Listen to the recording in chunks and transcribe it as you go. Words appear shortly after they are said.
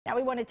Now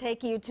we want to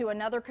take you to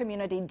another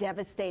community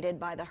devastated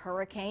by the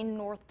hurricane,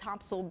 North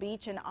Topsail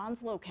Beach in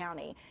Onslow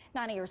County.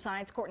 9 Your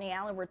Side's Courtney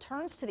Allen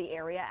returns to the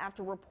area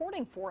after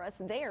reporting for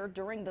us there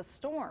during the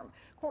storm.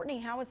 Courtney,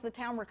 how is the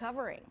town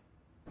recovering?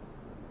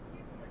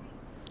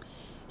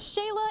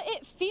 Shayla,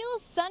 it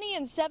feels sunny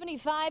and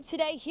 75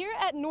 today here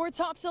at North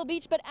Topsail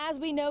Beach, but as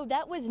we know,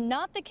 that was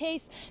not the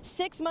case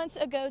 6 months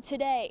ago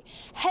today.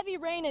 Heavy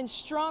rain and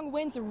strong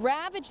winds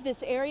ravaged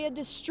this area,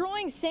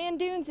 destroying sand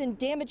dunes and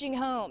damaging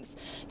homes.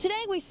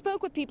 Today, we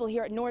spoke with people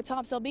here at North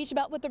Topsail Beach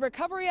about what the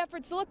recovery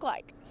efforts look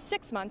like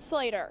 6 months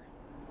later.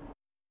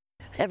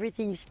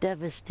 Everything's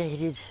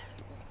devastated.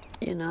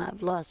 You know,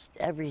 I've lost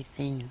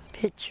everything.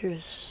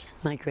 Pictures,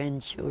 my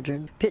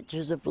grandchildren,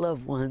 pictures of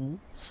loved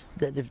ones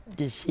that have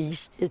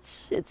deceased.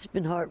 It's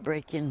been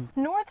heartbreaking.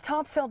 North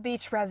Topsail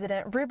Beach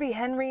resident Ruby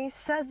Henry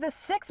says the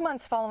 6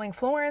 months following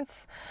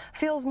Florence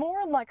feels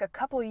more like a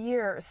couple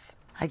years.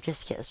 I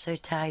just get so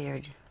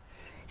tired.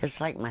 It's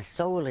like my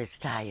soul is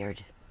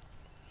tired.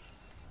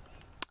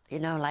 You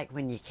know, like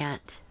when you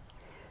can't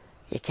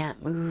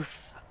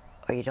move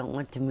or you don't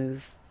want to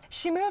move.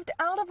 She moved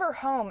out of her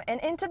home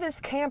and into this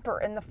camper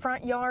in the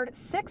front yard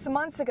 6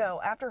 months ago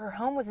after her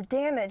home was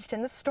damaged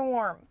in the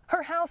storm.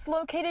 Her house,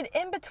 located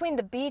in between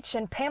the beach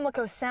and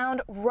Pamlico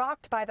Sound,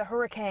 rocked by the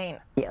hurricane.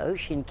 The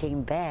ocean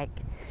came back,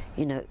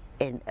 you know,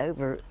 and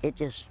it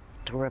just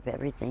tore up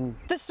everything.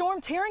 The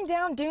storm tearing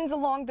down dunes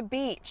along the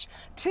beach.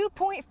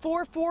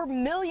 2.44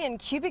 million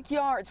cubic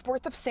yards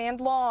worth of sand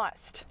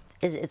lost.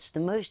 It's the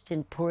most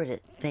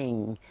important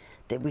thing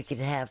that we could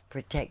have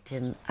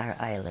protecting our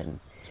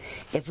island.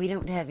 If we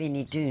don't have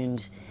any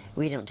dunes,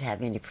 we don't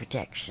have any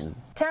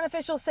protection. Town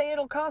officials say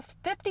it'll cost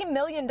 $50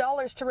 million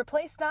to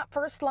replace that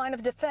first line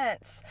of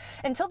defense.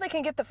 Until they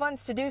can get the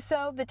funds to do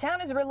so, the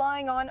town is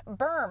relying on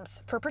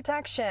berms for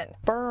protection.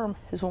 Berm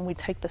is when we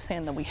take the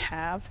sand that we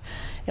have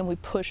and we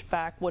push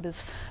back what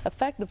is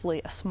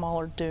effectively a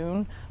smaller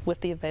dune with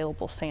the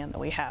available sand that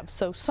we have.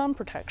 So some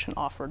protection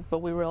offered, but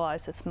we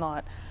realize it's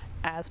not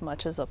as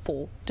much as a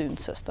full dune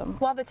system.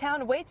 While the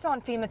town waits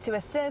on FEMA to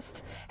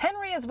assist,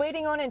 Henry is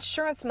waiting on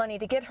insurance money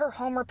to get her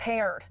home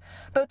repaired.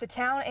 Both the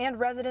town and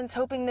residents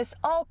hoping this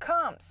all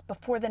comes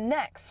before the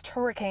next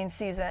hurricane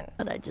season.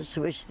 But I just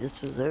wish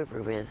this was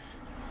over with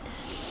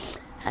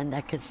and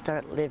I could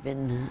start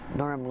living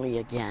normally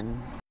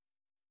again.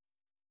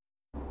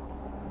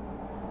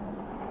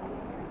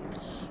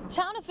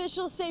 Town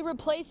officials say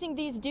replacing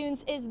these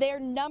dunes is their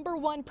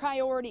 #1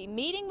 priority,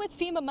 meeting with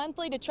FEMA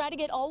monthly to try to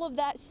get all of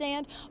that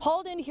sand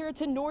hauled in here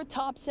to North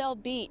Topsail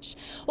Beach.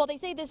 While they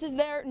say this is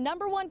their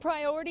 #1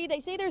 priority, they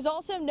say there's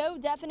also no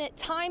definite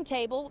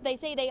timetable. They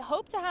say they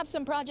hope to have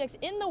some projects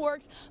in the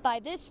works by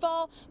this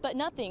fall, but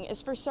nothing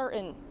is for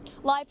certain.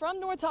 Live from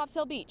North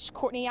Topsail Beach,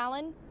 Courtney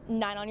Allen,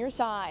 9 on Your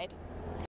Side.